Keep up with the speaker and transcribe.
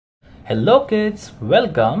Hello kids,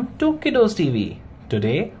 welcome to Kiddos TV.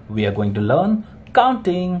 Today we are going to learn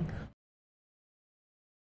counting.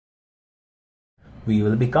 We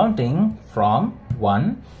will be counting from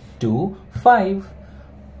 1 to 5.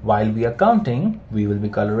 While we are counting, we will be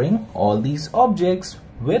coloring all these objects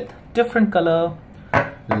with different color.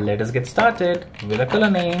 Let us get started with a color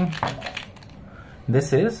name.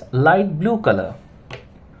 This is light blue color.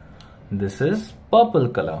 This is purple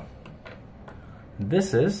color.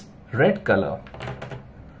 This is red color.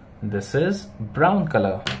 This is brown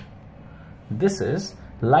color. This is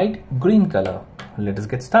light green color. Let us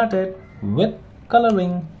get started with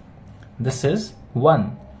coloring. This is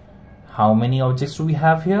 1. How many objects do we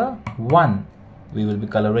have here? 1. We will be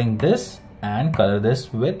coloring this and color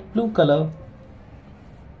this with blue color.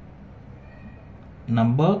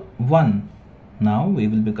 Number 1. Now we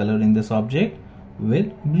will be coloring this object with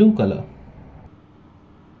blue color.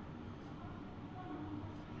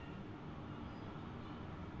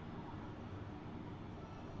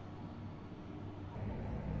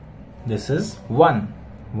 This is 1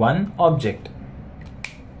 object.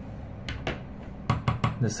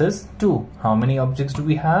 This is 2. How many objects do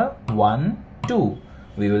we have? 1, 2.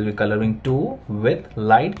 We will be coloring 2 with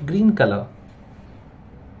light green color.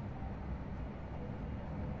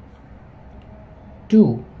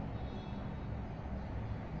 2.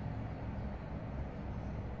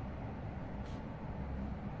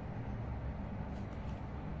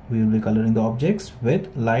 We will be coloring the objects with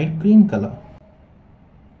light green color.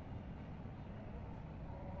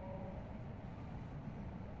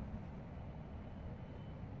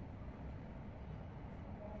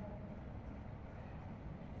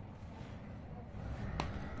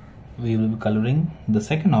 We will be coloring the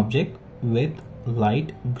second object with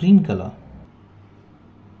light green color.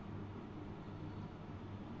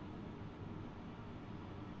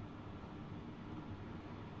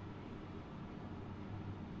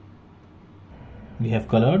 We have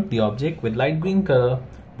colored the object with light green color.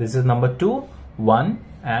 This is number 2, 1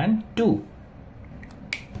 and 2.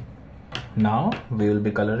 Now we will be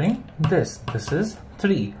coloring this. This is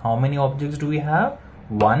 3. How many objects do we have?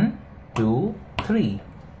 1, 2, 3.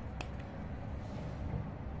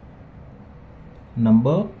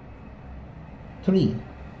 Number 3.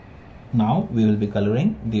 Now we will be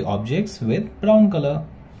coloring the objects with brown color.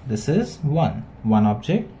 This is 1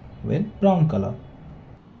 object with brown color.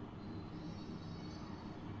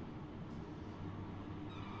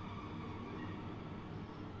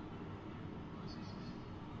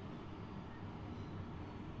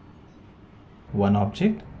 One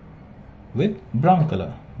object with brown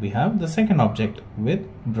color. We have the second object with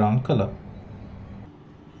brown color.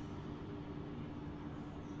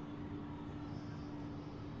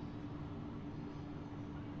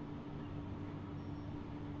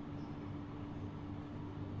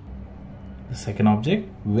 The second object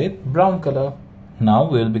with brown color. Now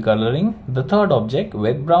we will be coloring the third object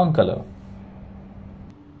with brown color.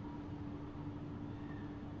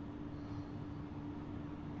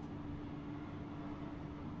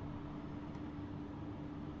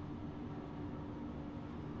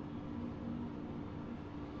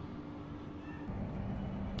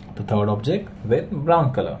 The third object with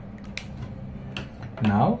brown color.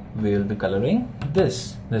 Now we will be coloring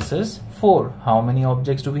this. This is 4. How many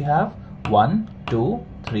objects do we have? 1, 2,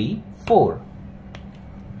 3, 4.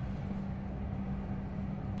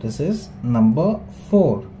 This is number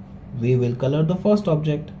 4. We will color the first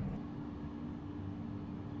object.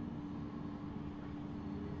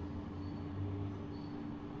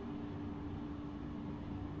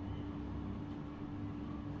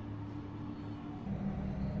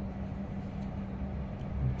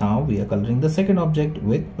 Now we are coloring the second object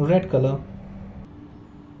with red color.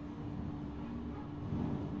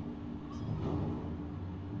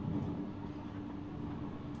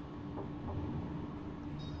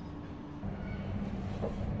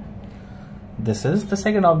 This is the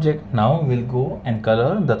second object. Now we'll go and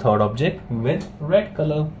color the third object with red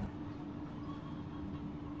color.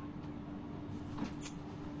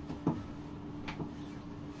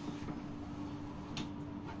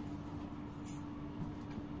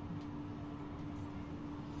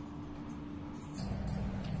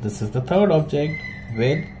 This is the third object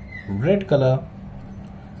with red color.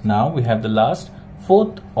 Now we have the last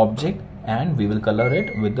fourth object and we will color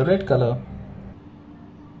it with the red color.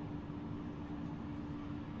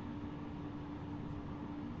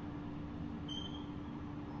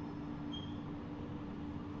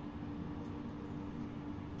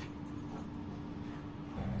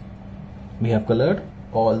 We have colored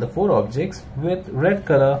all the 4 objects with red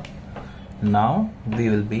color. Now we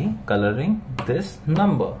will be coloring this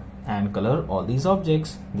number. and color all these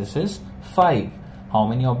objects. This is 5. How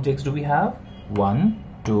many objects do we have? 1,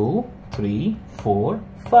 2, 3, 4,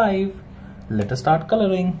 5. Let us start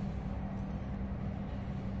coloring.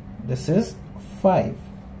 This is 5.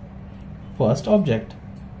 First object.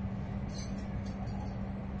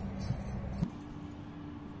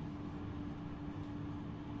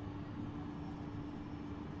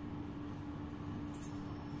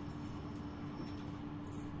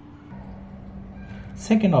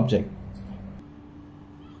 Second object.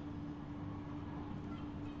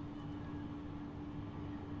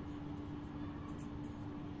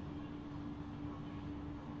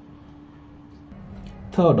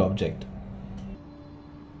 Third object.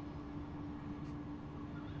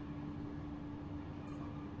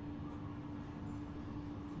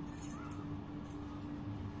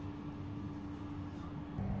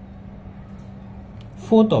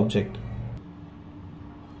 Fourth object.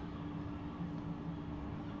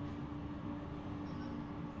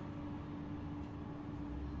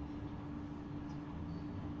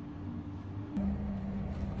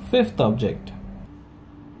 Fifth object.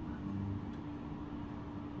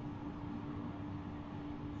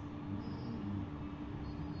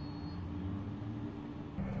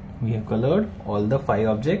 We have colored all the 5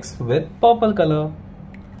 objects with purple color.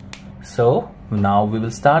 So now we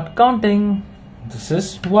will start counting. This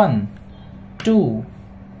is 1, 2,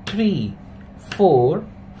 3, 4,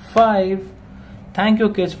 5. Thank you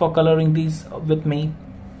kids for coloring these with me.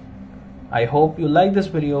 I hope you like this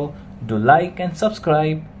video. Do like and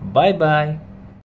subscribe. Bye bye.